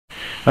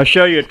I'll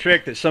show you a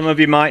trick that some of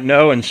you might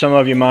know and some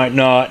of you might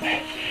not.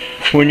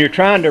 When you're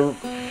trying to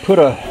put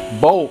a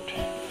bolt,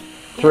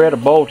 thread a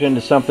bolt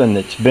into something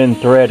that's been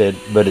threaded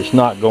but it's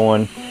not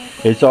going,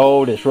 it's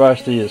old, it's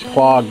rusty, it's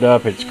clogged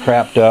up, it's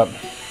crapped up,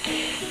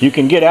 you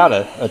can get out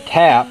a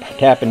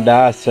tap and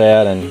die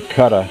set and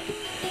cut a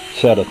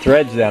set of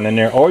threads down in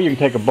there, or you can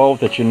take a bolt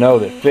that you know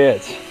that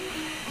fits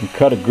and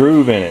cut a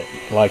groove in it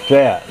like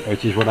that,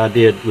 which is what I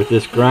did with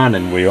this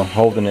grinding wheel,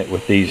 holding it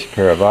with these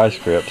pair of vice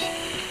grips.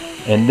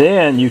 And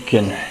then you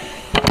can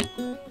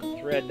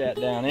thread that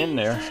down in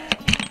there,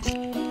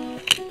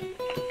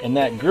 and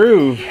that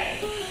groove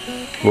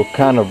will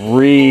kind of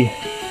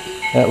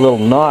that little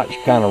notch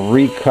kind of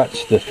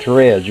recuts the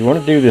threads. You want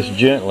to do this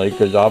gently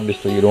because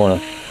obviously you don't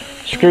want to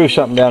screw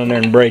something down in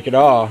there and break it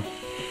off.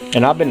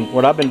 And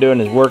what I've been doing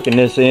is working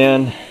this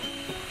in,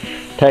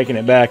 taking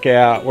it back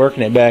out,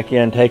 working it back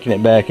in, taking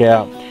it back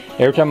out.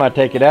 Every time I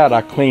take it out,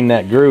 I clean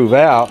that groove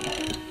out.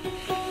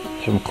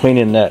 So I'm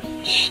cleaning that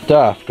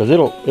stuff because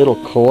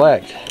it'll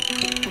collect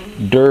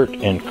dirt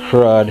and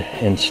crud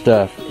and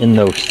stuff in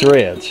those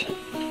threads.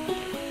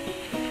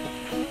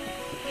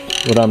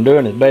 What I'm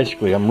doing is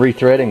basically I'm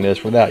rethreading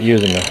this without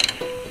using a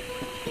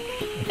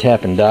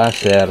tap and die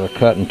set or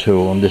cutting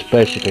tool. I'm just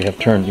basically have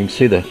turned, you can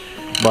see the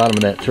bottom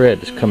of that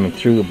thread is coming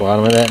through the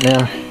bottom of that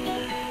now.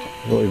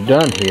 What we've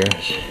done here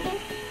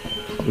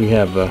is we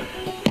have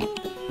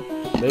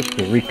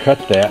basically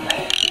recut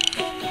that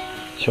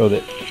so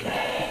that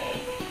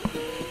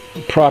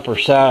the proper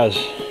size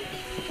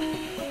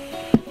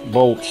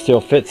bolt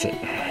still fits it.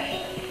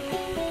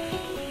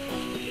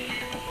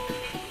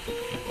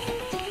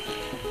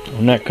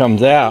 When that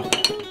comes out,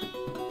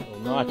 the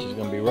notch is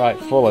going to be right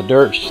full of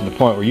dirt to the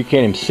point where you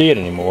can't even see it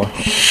anymore.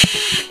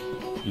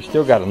 You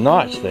still got a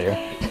notch there.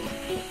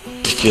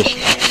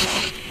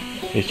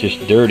 It's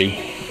just dirty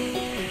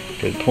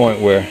to the point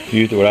where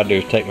usually what I do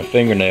is take my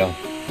fingernail,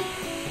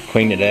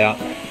 clean it out,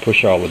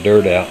 push all the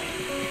dirt out.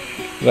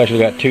 I've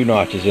actually got two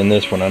notches in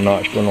this one. I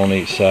notched one on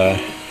each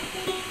side.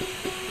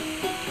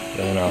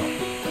 And I'll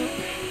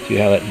see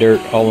how that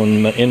dirt all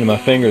into my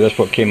finger. That's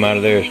what came out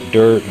of there is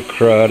dirt and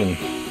crud and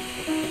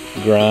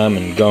grime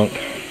and gunk.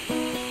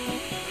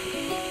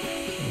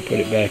 And put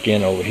it back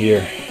in over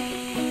here,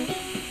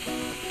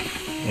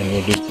 and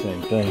we'll do the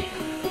same thing.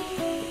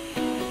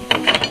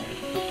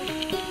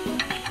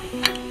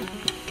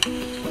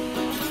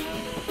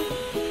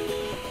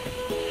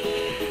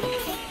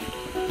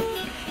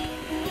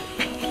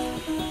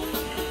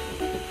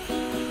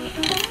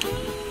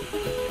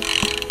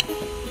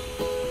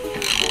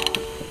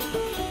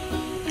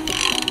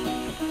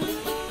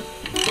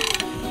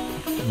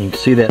 You can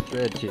see that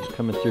thread just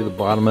coming through the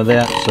bottom of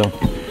that, so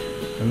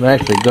I've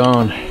actually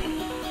gone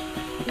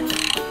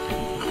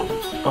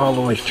all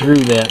the way through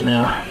that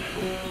now.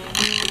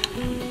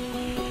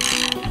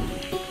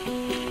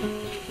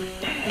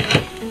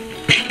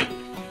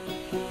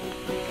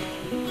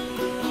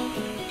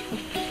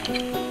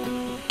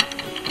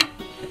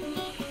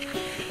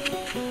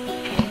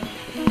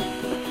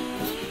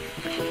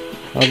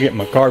 I'll get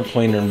my card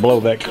cleaner and blow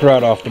that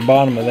crud off the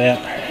bottom of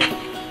that.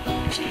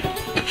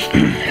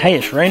 Hey,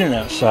 it's raining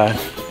outside.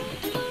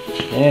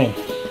 Dang.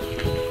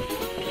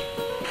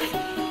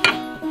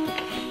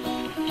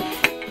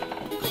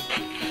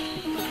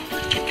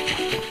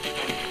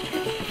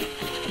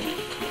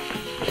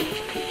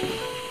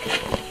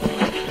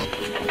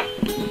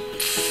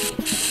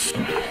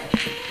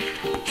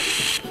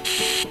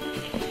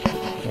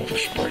 Oh,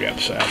 spray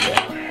upside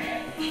down.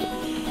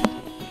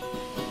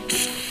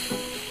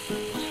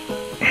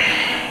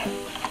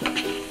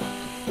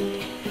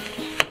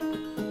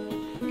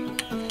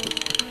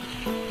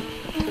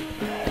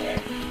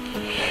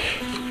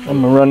 I'm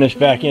going to run this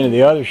back into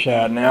the other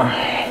side now.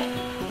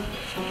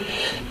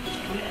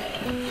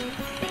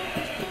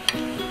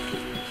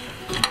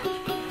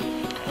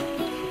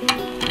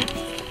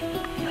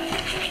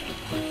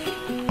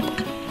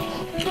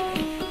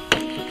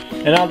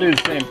 And I'll do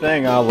the same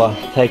thing. I'll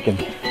take and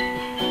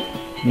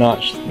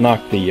knock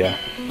the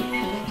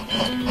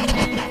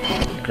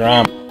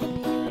grime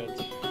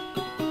threads.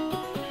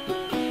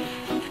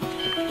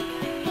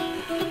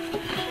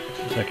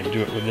 If I can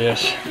do it with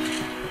this.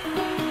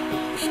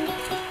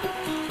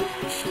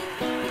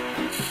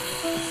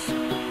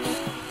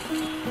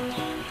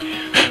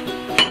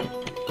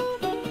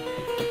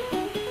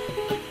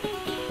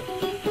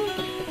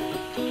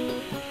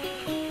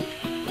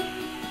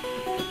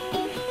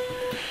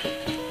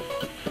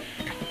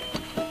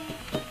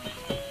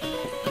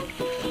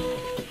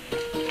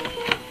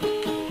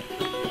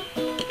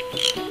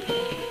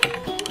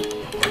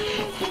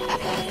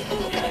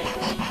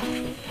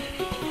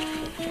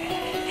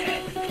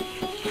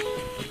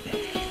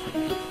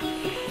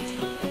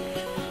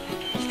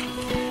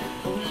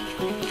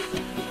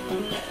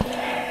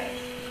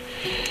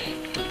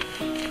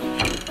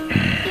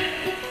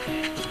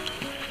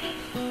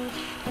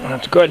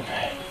 That's good.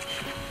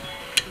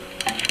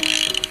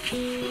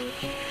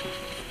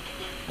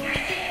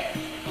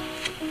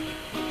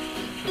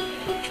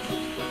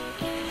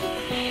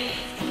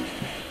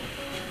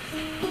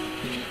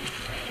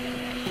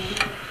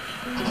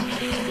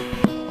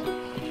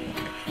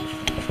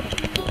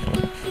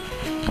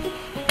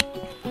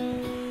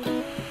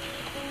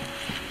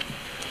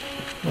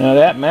 Now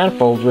that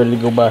manifold's ready to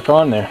go back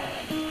on there.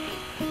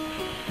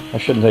 I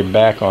shouldn't say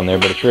back on there,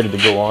 but it's ready to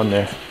go on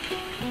there.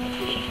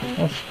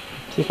 Let's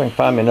see if I can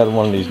find me another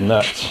one of these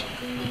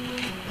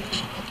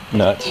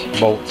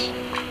bolts.